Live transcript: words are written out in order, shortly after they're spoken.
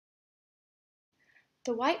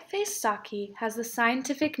The white-faced Saki has the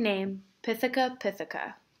scientific name Pithecia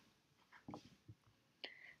pithica.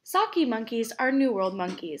 Saki monkeys are New World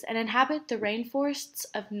monkeys and inhabit the rainforests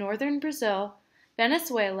of northern Brazil,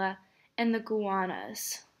 Venezuela, and the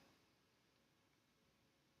Guianas.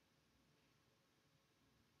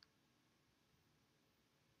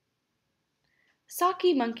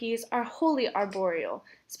 Saki monkeys are wholly arboreal,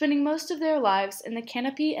 spending most of their lives in the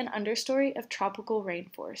canopy and understory of tropical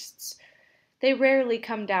rainforests. They rarely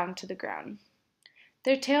come down to the ground.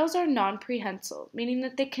 Their tails are non-prehensile, meaning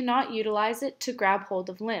that they cannot utilize it to grab hold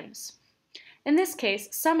of limbs. In this case,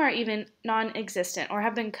 some are even non-existent or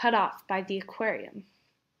have been cut off by the aquarium.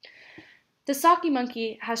 The Saki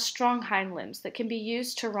monkey has strong hind limbs that can be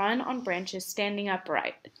used to run on branches standing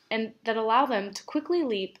upright, and that allow them to quickly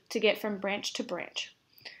leap to get from branch to branch.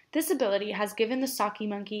 This ability has given the Saki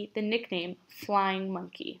monkey the nickname flying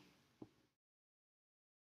monkey.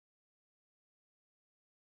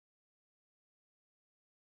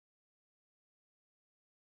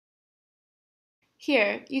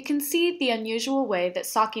 Here, you can see the unusual way that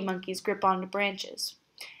Saki monkeys grip onto branches.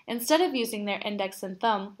 Instead of using their index and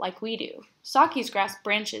thumb like we do, Sakis grasp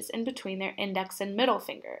branches in between their index and middle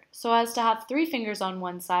finger, so as to have 3 fingers on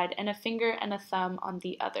one side and a finger and a thumb on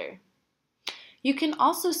the other. You can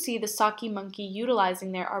also see the Saki monkey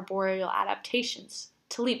utilizing their arboreal adaptations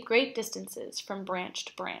to leap great distances from branch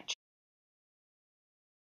to branch.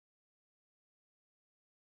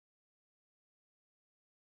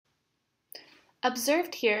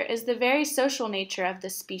 Observed here is the very social nature of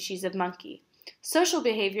this species of monkey. Social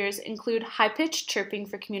behaviors include high-pitched chirping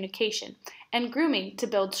for communication and grooming to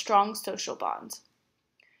build strong social bonds.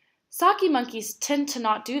 Saki monkeys tend to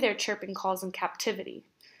not do their chirping calls in captivity.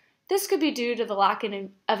 This could be due to the lack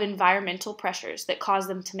of environmental pressures that cause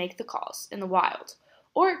them to make the calls in the wild,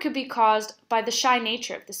 or it could be caused by the shy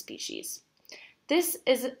nature of the species. This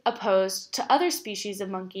is opposed to other species of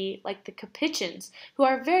monkey like the capuchins, who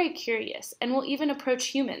are very curious and will even approach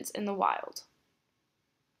humans in the wild.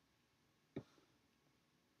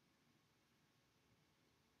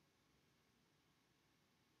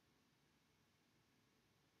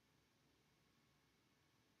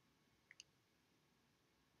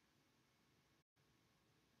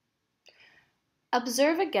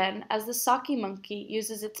 Observe again as the Saki monkey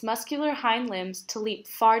uses its muscular hind limbs to leap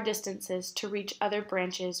far distances to reach other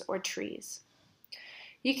branches or trees.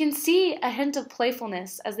 You can see a hint of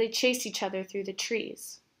playfulness as they chase each other through the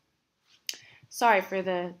trees. Sorry for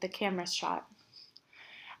the camera shot.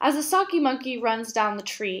 As the Saki monkey runs down the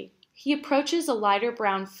tree, he approaches a lighter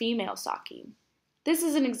brown female Saki. This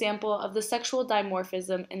is an example of the sexual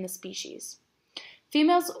dimorphism in the species.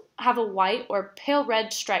 Females have a white or pale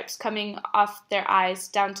red stripes coming off their eyes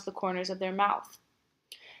down to the corners of their mouth.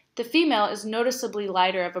 The female is noticeably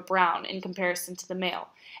lighter of a brown in comparison to the male,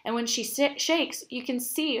 and when she shakes, you can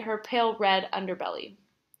see her pale red underbelly.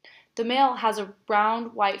 The male has a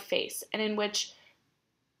round white face, and in which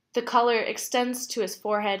the color extends to his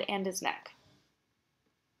forehead and his neck.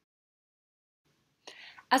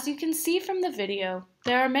 As you can see from the video,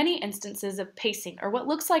 there are many instances of pacing or what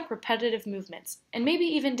looks like repetitive movements, and maybe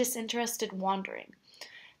even disinterested wandering.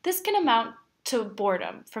 This can amount to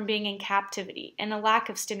boredom from being in captivity and a lack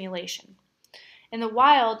of stimulation. In the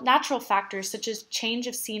wild, natural factors such as change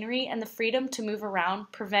of scenery and the freedom to move around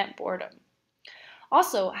prevent boredom.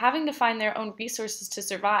 Also, having to find their own resources to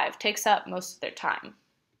survive takes up most of their time.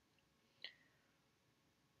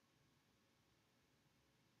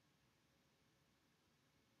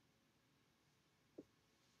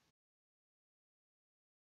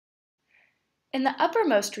 In the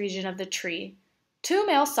uppermost region of the tree, 2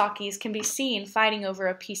 male Sakis can be seen fighting over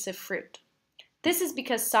a piece of fruit. This is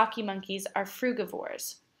because Saki monkeys are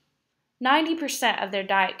frugivores. 90% of their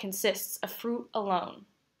diet consists of fruit alone.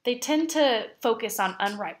 They tend to focus on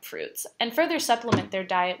unripe fruits and further supplement their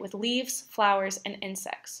diet with leaves, flowers, and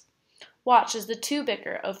insects. Watch as the 2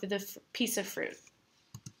 bicker over the piece of fruit.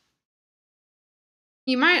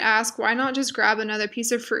 You might ask, why not just grab another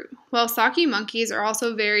piece of fruit? Well, Saki monkeys are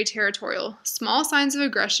also very territorial. Small signs of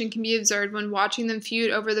aggression can be observed when watching them feud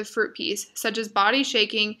over the fruit piece, such as body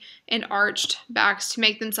shaking and arched backs to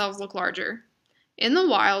make themselves look larger. In the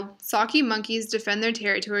wild, Saki monkeys defend their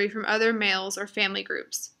territory from other males or family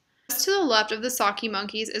groups. Just to the left of the Saki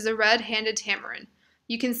monkeys is a red-handed tamarin.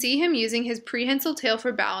 You can see him using his prehensile tail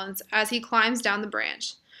for balance as he climbs down the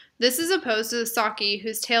branch. This is opposed to the Saki,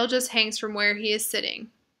 whose tail just hangs from where he is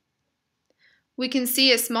sitting. We can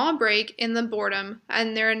see a small break in the boredom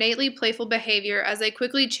and their innately playful behavior as they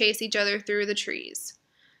quickly chase each other through the trees.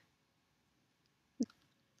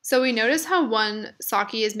 So we notice how one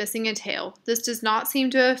Saki is missing a tail. This does not seem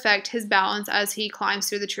to affect his balance as he climbs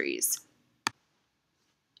through the trees.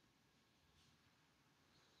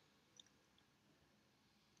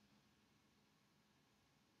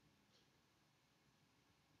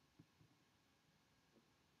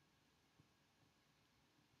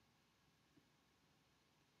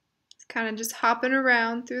 He's kind of just hopping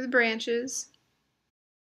around through the branches.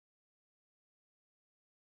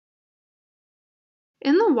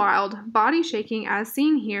 In the wild, body shaking, as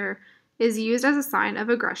seen here, is used as a sign of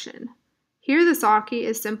aggression. Here the Saki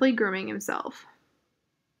is simply grooming himself.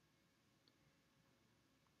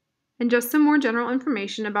 And just some more general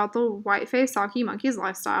information about the white-faced Saki monkey's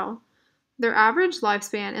lifestyle. Their average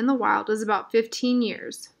lifespan in the wild is about 15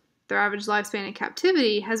 years. Their average lifespan in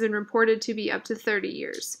captivity has been reported to be up to 30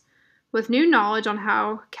 years. With new knowledge on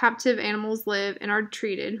how captive animals live and are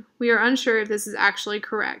treated, we are unsure if this is actually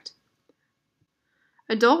correct.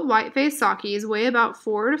 Adult white-faced Sakis weigh about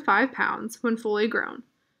 4 to 5 pounds when fully grown.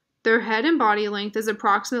 Their head and body length is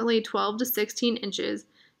approximately 12 to 16 inches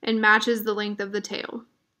and matches the length of the tail.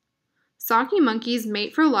 Saki monkeys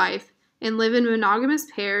mate for life and live in monogamous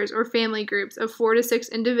pairs or family groups of 4 to 6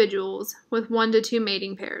 individuals with 1 to 2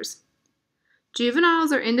 mating pairs.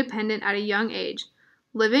 Juveniles are independent at a young age,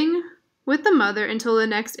 living with the mother until the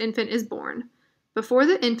next infant is born. Before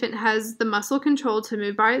the infant has the muscle control to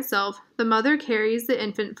move by itself, the mother carries the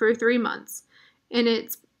infant for 3 months and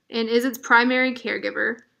is its primary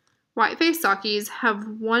caregiver. White-faced Sakis have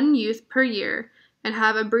 1 youth per year and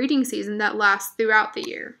have a breeding season that lasts throughout the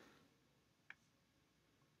year.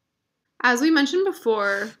 As we mentioned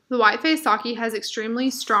before, the white-faced Saki has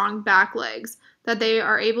extremely strong back legs that they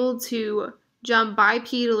are able to jump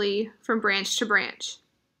bipedally from branch to branch.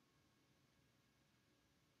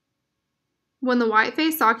 When the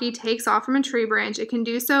white-faced Saki takes off from a tree branch, it can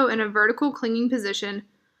do so in a vertical clinging position.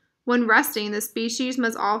 When resting, the species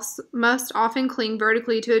must often cling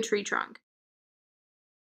vertically to a tree trunk.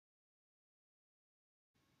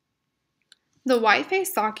 The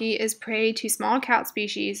white-faced Saki is prey to small cat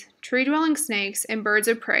species, tree-dwelling snakes, and birds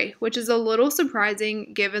of prey, which is a little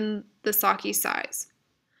surprising given the Saki's size.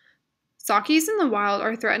 Sakis in the wild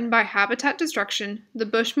are threatened by habitat destruction, the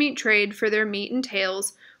bushmeat trade for their meat and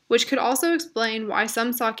tails, which could also explain why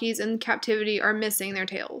some Sakis in captivity are missing their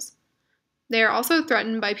tails. They are also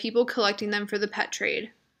threatened by people collecting them for the pet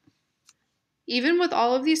trade. Even with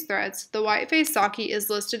all of these threats, the white-faced Saki is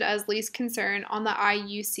listed as least concern on the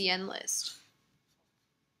IUCN list.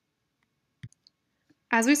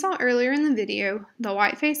 As we saw earlier in the video, the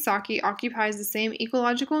white-faced Saki occupies the same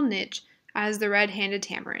ecological niche as the red-handed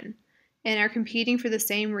tamarin and are competing for the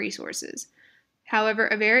same resources. However,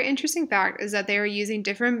 a very interesting fact is that they are using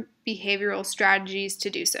different behavioral strategies to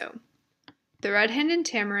do so. The red-handed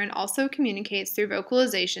tamarin also communicates through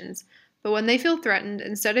vocalizations, but when they feel threatened,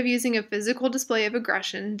 instead of using a physical display of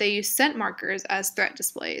aggression, they use scent markers as threat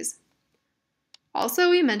displays. Also,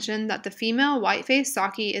 we mentioned that the female white-faced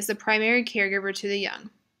Saki is the primary caregiver to the young.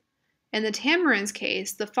 In the tamarin's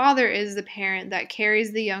case, the father is the parent that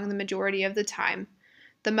carries the young the majority of the time,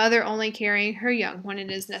 the mother only carrying her young when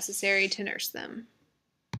it is necessary to nurse them.